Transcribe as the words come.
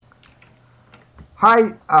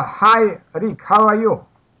Hi, Rick. How are you?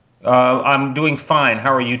 I'm doing fine.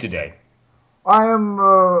 How are you today?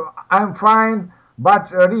 I'm fine,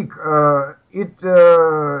 but Rick, it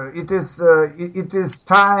is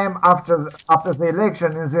time after the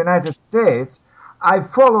election in the United States. I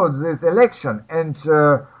followed this election, and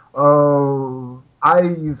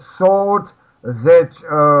I thought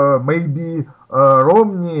that maybe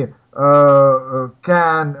Romney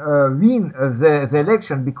can win the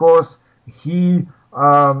election because he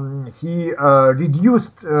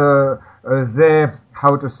reduced the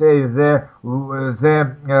how to say the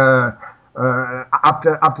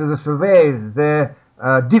after the surveys the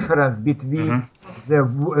difference between Hmm.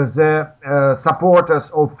 the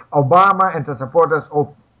supporters of Obama and the supporters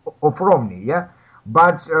of Romney, yeah.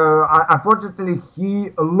 But unfortunately,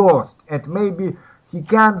 he lost, and maybe he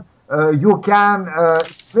can. You can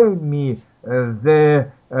explain me the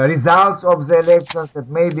results of the elections and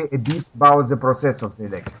maybe a bit about the process of the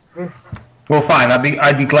election. Okay. Well, fine.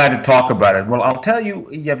 I'd be glad to talk about it. Well, I'll tell you,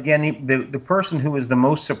 Yevgeny, the person who was the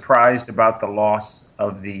most surprised about the loss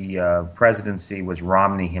of the presidency was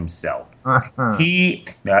Romney himself. Uh-huh,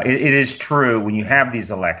 It is true when you have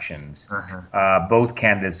these elections, uh-huh. both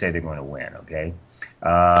candidates say they're going to win. Okay,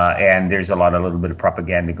 and there's a little bit of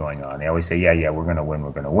propaganda going on. They always say, yeah, we're going to win,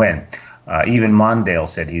 we're going to win. Even Mondale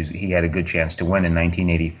said he had a good chance to win in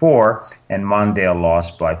 1984, and Mondale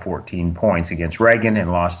lost by 14 points against Reagan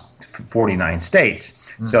and lost 49 states.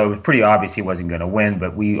 So it was pretty obvious he wasn't going to win,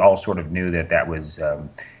 but we all sort of knew that was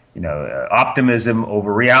optimism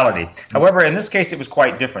over reality. However, in this case, it was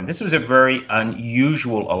quite different. This was a very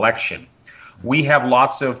unusual election. We have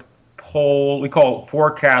lots of we call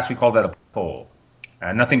forecast, we call that a poll.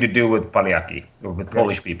 Nothing to do with Paliaki or with Yeah.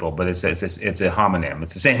 Polish people, but it's a homonym.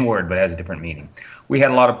 It's the same word, but it has a different meaning. We had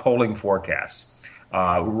a lot of polling forecasts.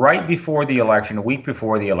 Right before the election, a week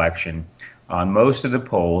before the election, on most of the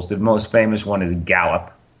polls, the most famous one is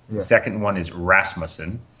Gallup. The Yeah. second one is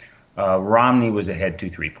Rasmussen. Romney was ahead 2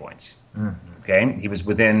 3 points. Mhm. Okay, he was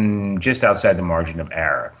within just outside the margin of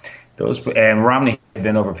error. Those and Romney had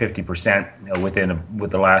been over 50% with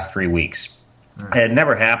the last 3 weeks. It had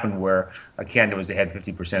never happened where a candidate was ahead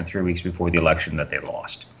 50% 3 weeks before the election that they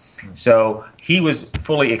lost. So he was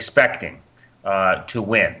fully expecting to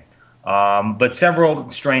win. But several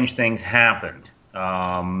strange things happened.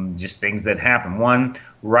 Just things that happened. One,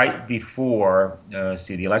 right before,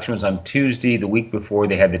 the election was on Tuesday. The week before,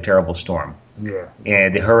 they had the terrible storm Yeah. Yeah.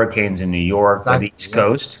 and the hurricanes in New York by the Sandy, East yeah.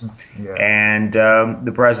 Coast. Yeah. And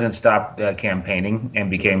the president stopped campaigning and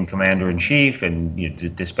became commander in chief and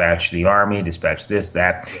dispatched the army, dispatched this,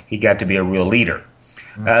 that. He got to be a real leader.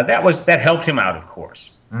 That helped him out, of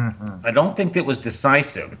course. Mm-hmm. I don't think that was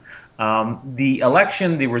decisive. The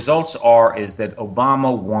election, the results are is that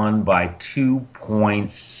Obama won by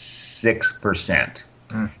 2.6%,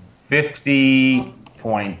 Mm-hmm.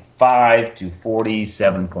 50.5 to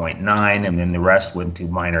 47.9, and then the rest went to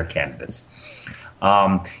minor candidates.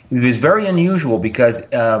 It was very unusual because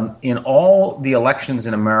in all the elections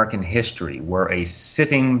in American history where a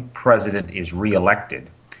sitting president is reelected,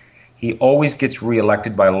 he always gets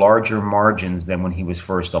reelected by larger margins than when he was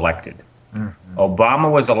first elected. Mm-hmm.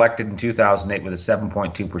 Obama was elected in 2008 with a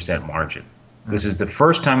 7.2% margin. This is the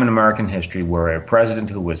first time in American history where a president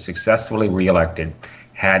who was successfully reelected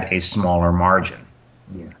had a smaller margin.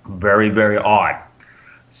 Yeah. Very, very odd.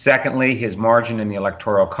 Secondly, his margin in the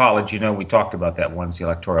Electoral College, we talked about that once, the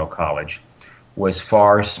Electoral College, was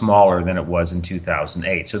far smaller than it was in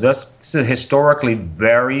 2008. So this is a historically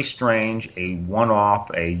very strange, a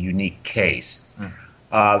one-off, a unique case.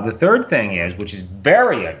 The third thing is, which is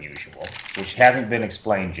very unusual, which hasn't been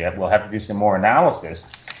explained yet, we'll have to do some more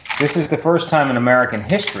analysis. This is the first time in American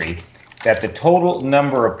history that the total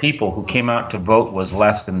number of people who came out to vote was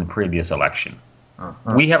less than the previous election.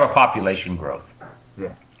 Uh-huh. We have a population growth, Yeah.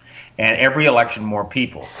 and every election more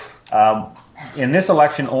people. Um, in this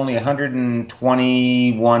election, only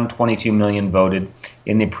 121, 22 million voted.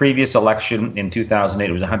 In the previous election in 2008,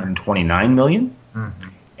 it was 129 million. Mm-hmm.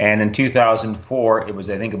 And in 2004, it was,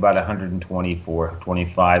 I think, about 124,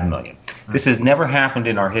 25 million. This Mm-hmm. has never happened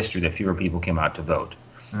in our history that fewer people came out to vote.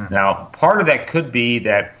 Mm-hmm. Now, part of that could be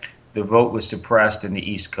that the vote was suppressed in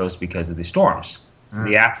the East Coast because of the storms,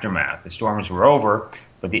 the aftermath. The storms were over,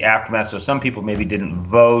 but the aftermath, so some people maybe didn't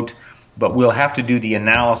vote, but we'll have to do the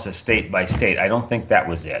analysis state by state. I don't think that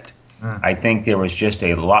was it. I Mm-hmm. think there was just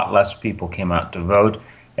a lot less people came out to vote,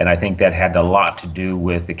 and I think that had a lot to do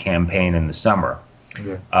with the campaign in the summer.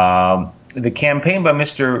 Yeah. The campaign by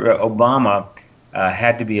Mr. Obama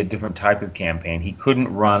had to be a different type of campaign. He couldn't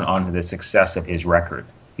run on the success of his record.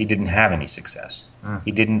 he didn't have any success.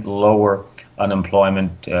 He didn't lower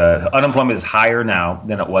unemployment. Unemployment is higher now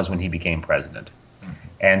than it was when he became president.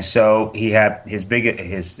 And so he had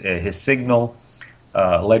his signal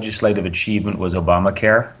legislative achievement was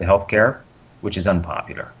Obamacare, the health care, which is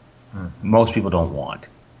unpopular. Most people don't want.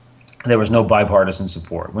 There was no bipartisan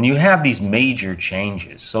support. When you have these major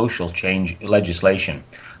changes, social change legislation,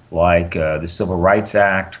 like the Civil Rights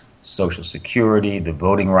Act, Social Security, the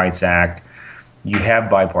Voting Rights Act, you have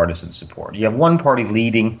bipartisan support. You have one party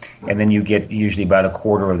leading, and then you get usually about a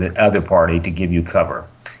quarter of the other party to give you cover.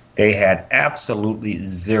 They had absolutely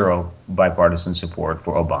zero bipartisan support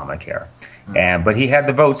for Obamacare. But he had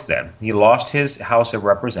the votes then. He lost his House of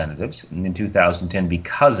Representatives in 2010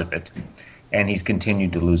 because of it, and he's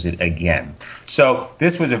continued to lose it again. So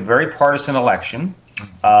this was a very partisan election.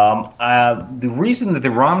 The reason that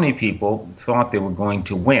the Romney people thought they were going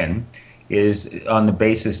to win is on the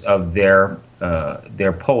basis of their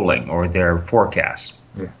polling or their forecasts.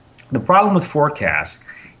 Yeah. The problem with forecasts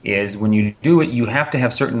is when you do it, you have to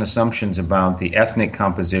have certain assumptions about the ethnic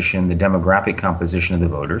composition, the demographic composition of the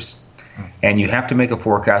voters, and you have to make a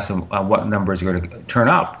forecast on what numbers are going to turn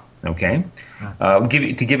up. Okay,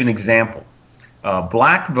 to give an example,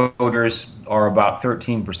 black voters are about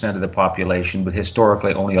 13% of the population, but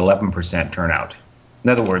historically only 11% turn out. In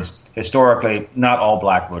other words, historically, not all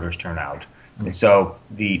black voters turn out. And so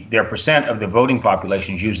their percent of the voting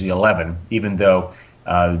population is usually 11, even though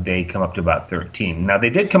they come up to about 13. Now, they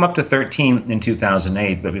did come up to 13 in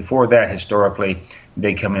 2008, but before that, historically,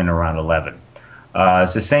 they come in around 11.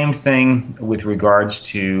 It's the same thing with regards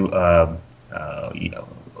to the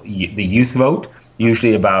youth vote,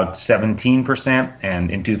 usually about 17%,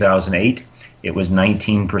 and in 2008, it was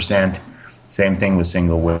 19%. Same thing with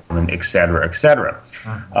single women, et cetera, et cetera.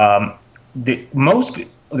 The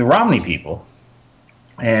Romney people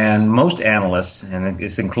and most analysts, and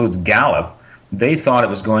this includes Gallup, they thought it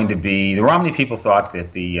was going to be, the Romney people thought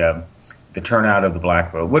that the turnout of the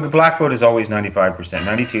black vote, well, the black vote is always 95%,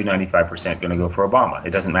 92, 95% going to go for Obama.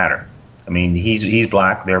 It doesn't matter. I mean, he's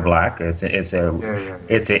black, they're black. It's a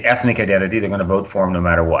ethnic identity. They're going to vote for him no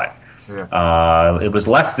matter what. Yeah. It was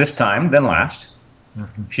less this time than last.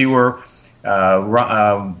 Fewer.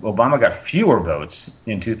 Obama got fewer votes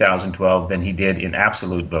in 2012 than he did in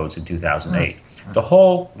absolute votes in 2008. The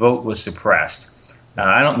whole vote was suppressed.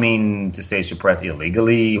 I don't mean to say suppressed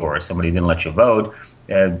illegally or somebody didn't let you vote.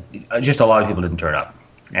 Just a lot of people didn't turn up.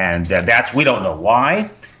 And we don't know why.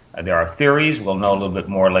 There are theories. We'll know a little bit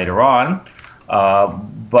more later on.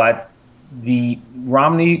 But the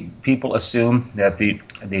Romney people assume that the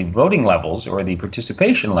voting levels or the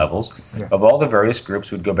participation levels of all the various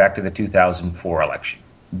groups would go back to the 2004 election.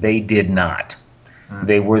 They did not.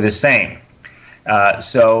 They were the same.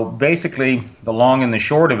 So basically, the long and the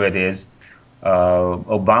short of it is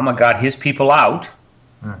Obama got his people out,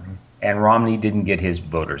 and Romney didn't get his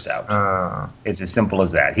voters out. It's as simple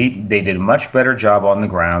as that. They did a much better job on the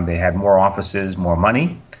ground. They had more offices, more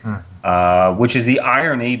money, which is the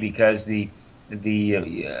irony because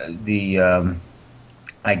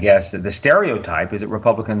I guess the stereotype is that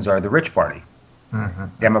Republicans are the rich party.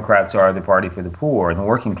 Democrats are the party for the poor and the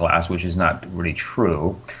working class, which is not really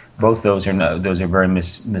true. Both those are very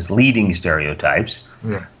misleading stereotypes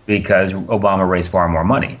because Obama raised far more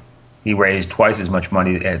money. He raised twice as much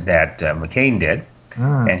money that McCain did,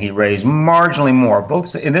 and he raised marginally more.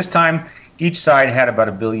 In this time, each side had about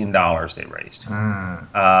 $1 billion they raised.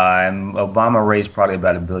 And Obama raised probably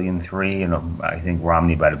about $1.3 billion, and I think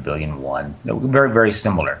Romney about $1.1 billion. They were very, very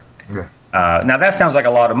similar. Now, that sounds like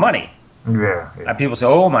a lot of money. People say,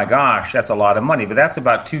 oh my gosh, that's a lot of money. But that's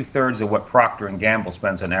about 2/3 of what Procter & Gamble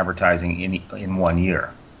spends on advertising in 1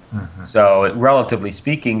 year. So relatively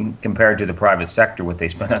speaking, compared to the private sector, what they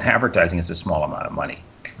spend on advertising is a small amount of money.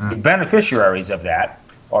 The beneficiaries of that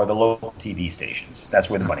are the local TV stations. That's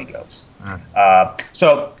where the money goes.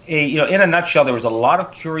 So, in a nutshell, there was a lot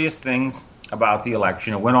of curious things about the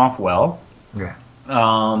election. It went off well.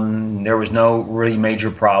 There was no really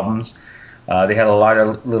major problems. They had a lot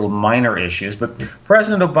of little minor issues. But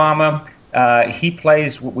President Obama, he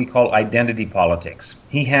plays what we call identity politics.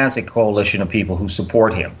 He has a coalition of people who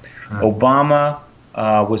support him. Obama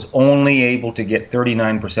was only able to get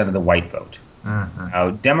 39% of the white vote.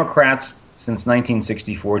 Democrats, since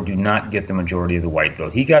 1964, do not get the majority of the white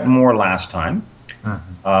vote. He got more last time.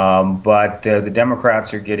 But the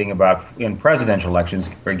Democrats are getting in presidential elections,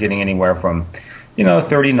 are getting anywhere from,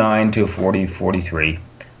 39 to 40, 43.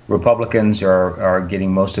 Republicans are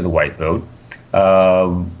getting most of the white vote.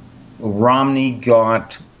 Romney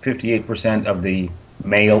got 58% of the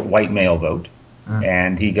white male vote,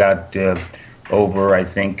 and he got over, I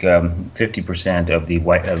think, 50% of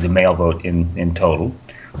the male vote in total.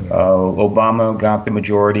 Obama got the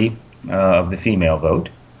majority of the female vote,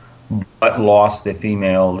 but lost the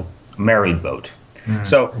female married vote.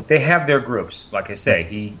 So they have their groups. Like I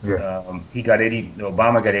say,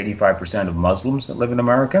 Obama got 85% of Muslims that live in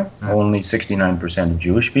America, only 69% of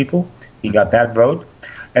Jewish people. He got that vote.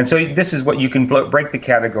 And so this is what you can break the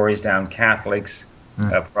categories down: Catholics,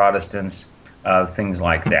 Protestants, things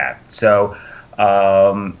like that. So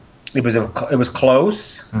it was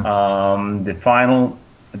close. The final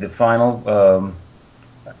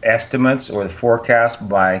estimates or the forecast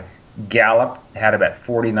by Gallup had about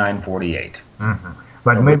 49-48.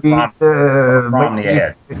 But maybe it's Romney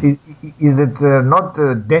ahead. Is it not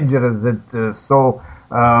dangerous that so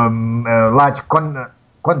large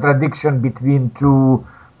contradiction between two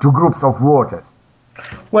groups of voters?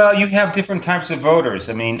 Well, you have different types of voters.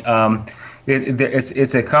 I mean,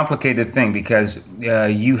 it's a complicated thing because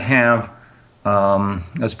you have,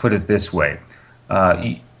 let's put it this way,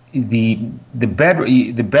 the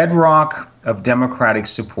bedrock of Democratic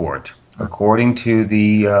support, according to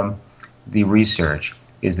the research,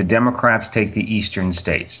 is the Democrats take the eastern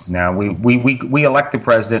states. Now, we elect the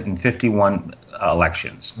president in 51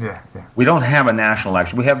 elections. We don't have a national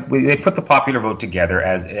election. They put the popular vote together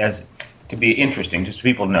as to be interesting, just so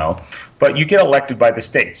people know. But you get elected by the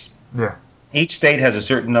states. Each state has a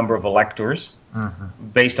certain number of electors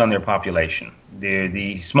based on their population.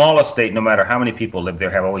 The smallest state, no matter how many people live there,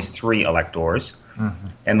 have always 3 electors.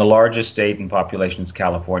 And the largest state in population is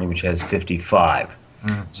California, which has 55.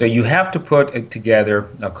 So you have to put together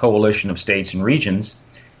a coalition of states and regions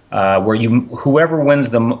where whoever wins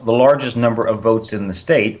the largest number of votes in the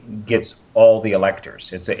state gets all the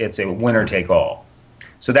electors. It's a winner take all.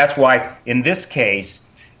 So that's why in this case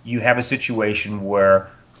you have a situation where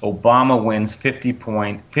Obama wins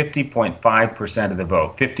 50.5% of the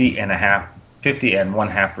vote,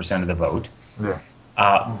 50.5% of the vote,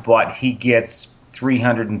 but he gets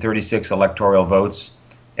 336 electoral votes.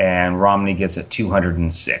 And Romney gets a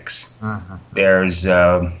 206. There's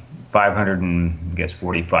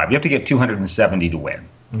 545. You have to get 270 to win.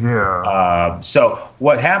 So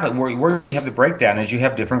what happened, where you have the breakdown is you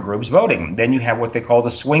have different groups voting. Then you have what they call the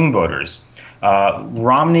swing voters.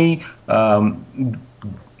 Romney,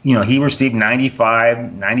 he received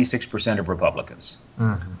 96% of Republicans.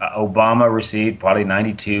 Obama received probably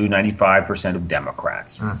 95% of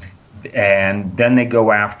Democrats. And then they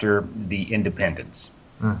go after the independents.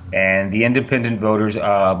 And the independent voters,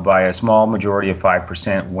 by a small majority of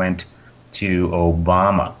 5%, went to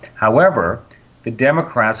Obama. However, the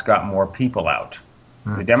Democrats got more people out.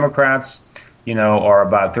 The Democrats, are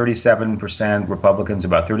about 37%, Republicans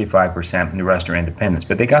about 35%, and the rest are independents.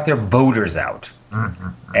 But they got their voters out,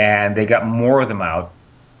 and they got more of them out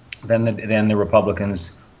than the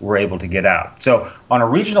Republicans were able to get out. So on a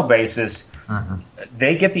regional basis,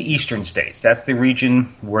 they get the eastern states. That's the region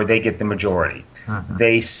where they get the majority.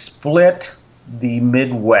 They split the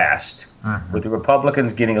Midwest, with the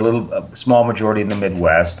Republicans getting a small majority in the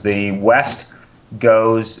Midwest. The West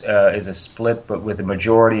is a split, but with the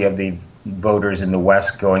majority of the voters in the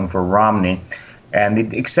West going for Romney. And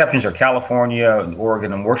the exceptions are California,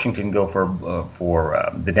 Oregon, and Washington go for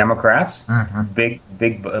the Democrats. Big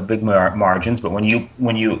margins. But when you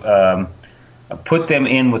put them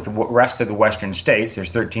in with the rest of the western states, there's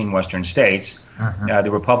 13 western states,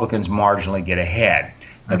 the Republicans marginally get ahead.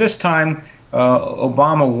 Now this time,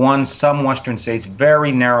 Obama won some western states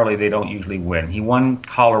very narrowly. They don't usually win. He won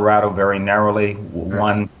Colorado very narrowly,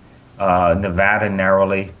 won Nevada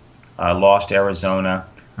narrowly, lost Arizona,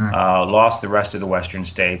 lost the rest of the western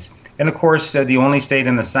states. And of course, the only state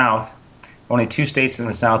in the South, only 2 states in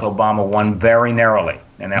the South, Obama won very narrowly,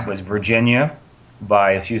 and that was Virginia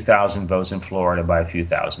by a few thousand votes, and Florida by a few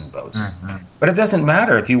thousand votes. But it doesn't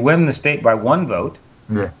matter if you win the state by 1 vote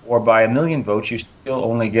or by 1 million votes, you still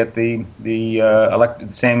only get the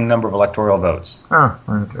same number of electoral votes.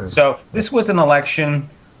 So this was an election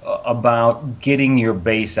about getting your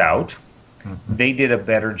base out. They did a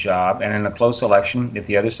better job, and in a close election, if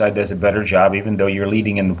the other side does a better job, even though you're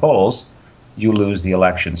leading in the polls, you lose the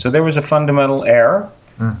election. So there was a fundamental error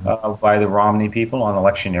by the Romney people on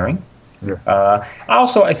electioneering.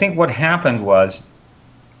 Also, I think what happened was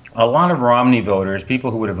a lot of Romney voters,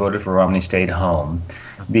 people who would have voted for Romney, stayed home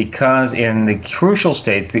because in the crucial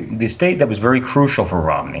states, the state that was very crucial for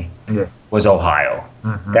Romney was Ohio.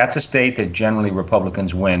 That's a state that generally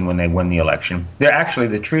Republicans win when they win the election. Actually,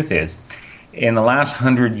 the truth is, in the last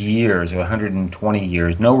 100 years or 120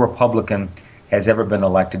 years, no Republican has ever been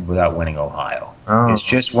elected without winning Ohio. It's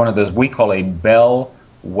just one of those we call a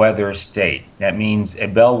weather state. That means a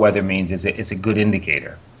bellwether means it's a good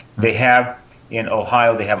indicator. They have in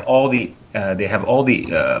Ohio, they have all the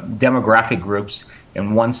demographic groups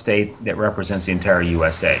in one state that represents the entire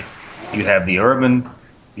USA. You have the urban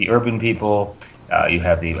people, you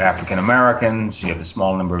have the African Americans, you have a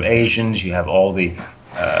small number of Asians, you have all the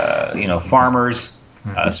farmers,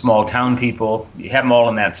 small town people. You have them all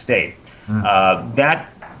in that state. That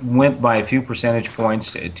went by a few percentage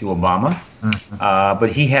points to Obama,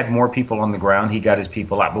 but he had more people on the ground. He got his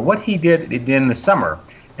people out. But what he did in the summer,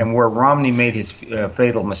 and where Romney made his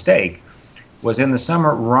fatal mistake, was in the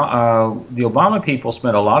summer, the Obama people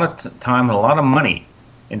spent a lot of time and a lot of money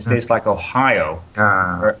in states like Ohio.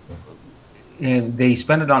 And they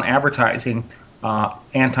spent it on advertising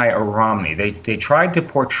anti-Romney. They tried to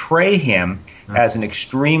portray him as an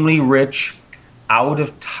extremely rich,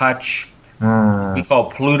 out-of-touch, we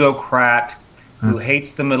call plutocrat, who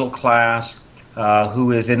hates the middle class,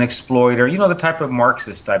 who is an exploiter, the type of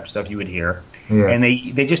Marxist type stuff you would hear. Yeah. And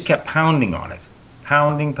they just kept pounding on it.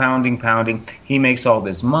 Pounding. He makes all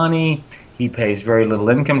this money. He pays very little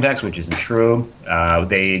income tax, which isn't true.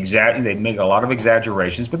 They make a lot of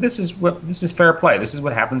exaggerations, but this is fair play. This is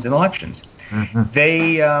what happens in elections.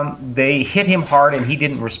 They hit him hard, and he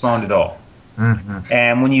didn't respond at all.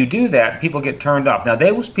 And when you do that, people get turned off. Now,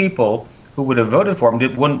 those people who would have voted for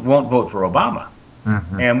him won't vote for Obama.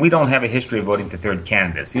 And we don't have a history of voting for third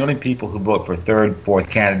candidates. The only people who vote for third, fourth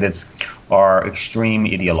candidates are extreme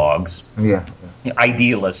ideologues,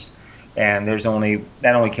 idealists, and that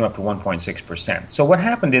only came up to 1.6%. So what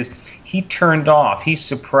happened is he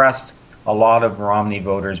suppressed a lot of Romney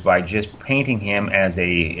voters by just painting him as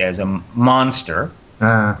a monster.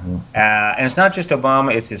 And it's not just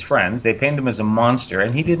Obama, it's his friends. They painted him as a monster,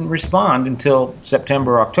 and he didn't respond until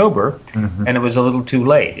September, October, and it was a little too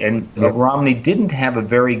late. And Romney didn't have an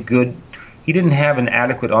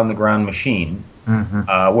adequate on-the-ground machine,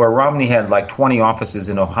 where Romney had like 20 offices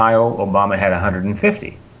in Ohio, Obama had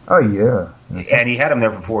 150. Oh, yeah. And he had them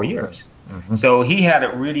there for 4 years. So he had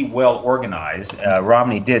it really well organized.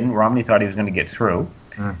 Romney didn't. Romney thought he was going to get through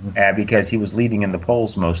because he was leading in the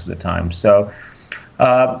polls most of the time. So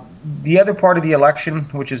the other part of the election,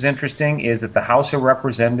 which is interesting, is that the House of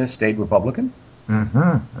Representatives stayed Republican.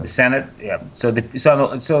 The Senate, So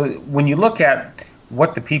when you look at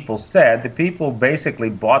what the people said, the people basically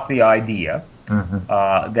bought the idea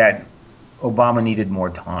that Obama needed more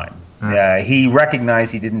time. He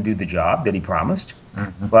recognized he didn't do the job that he promised,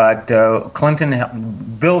 but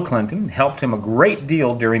Bill Clinton helped him a great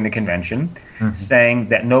deal during the convention, saying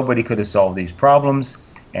that nobody could have solved these problems,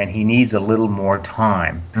 and he needs a little more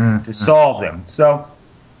time to solve them. So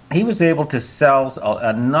he was able to sell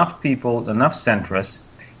enough people, enough centrists.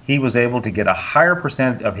 He was able to get a higher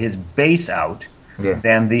percent of his base out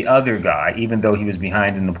than the other guy, even though he was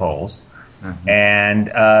behind in the polls.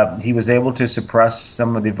 And he was able to suppress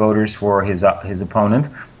some of the voters for his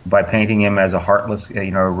opponent by painting him as a heartless,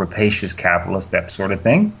 rapacious capitalist, that sort of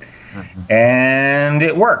thing. And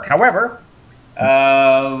it worked. However,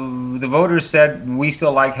 the voters said, we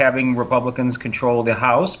still like having Republicans control the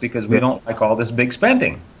House because we don't like all this big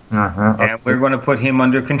spending. And we're going to put him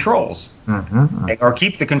under controls or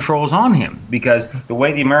keep the controls on him, because the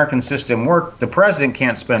way the American system works, the president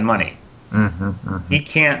can't spend money. He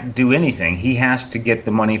can't do anything. He has to get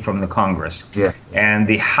the money from the Congress. And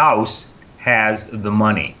the House has the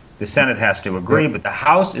money. The Senate has to agree, but the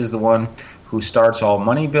House is the one who starts all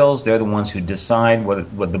money bills. They're the ones who decide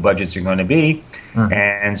what the budgets are going to be.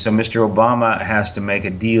 And so Mr. Obama has to make a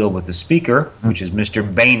deal with the Speaker, which is Mr.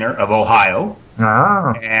 Boehner of Ohio.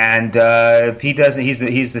 And if he doesn't,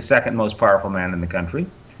 he's the second most powerful man in the country.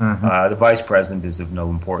 The Vice President is of no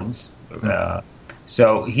importance.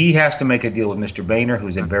 So he has to make a deal with Mr. Boehner,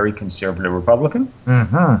 who's a very conservative Republican.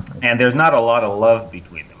 And there's not a lot of love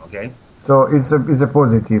between them, okay? So it's a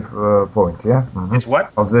positive point, yeah? It's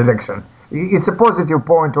what? Of the election. It's a positive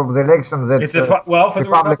point of the election that for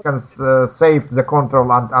Republicans saved the control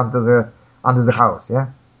under the House, yeah?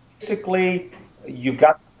 Basically, you've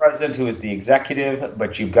got the president, who is the executive,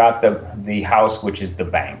 but you've got the House, which is the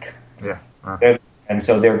bank. And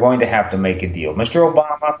so they're going to have to make a deal. Mr.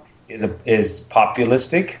 Obama is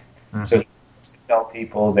populistic, so he wants to tell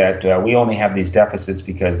people that we only have these deficits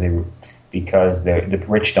because the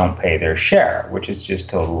rich don't pay their share, which is just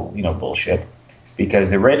total bullshit.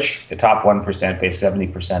 Because the rich, the top 1%, pay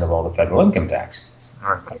 70% of all the federal income tax.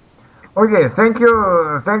 Okay, thank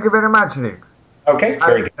you very much, Rick. Okay,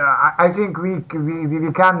 very good. I think we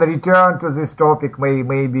can return to this topic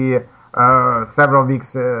maybe several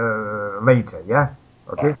weeks later. Yeah.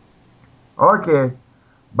 Okay. Okay.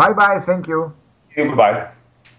 Bye bye. Thank you. Goodbye.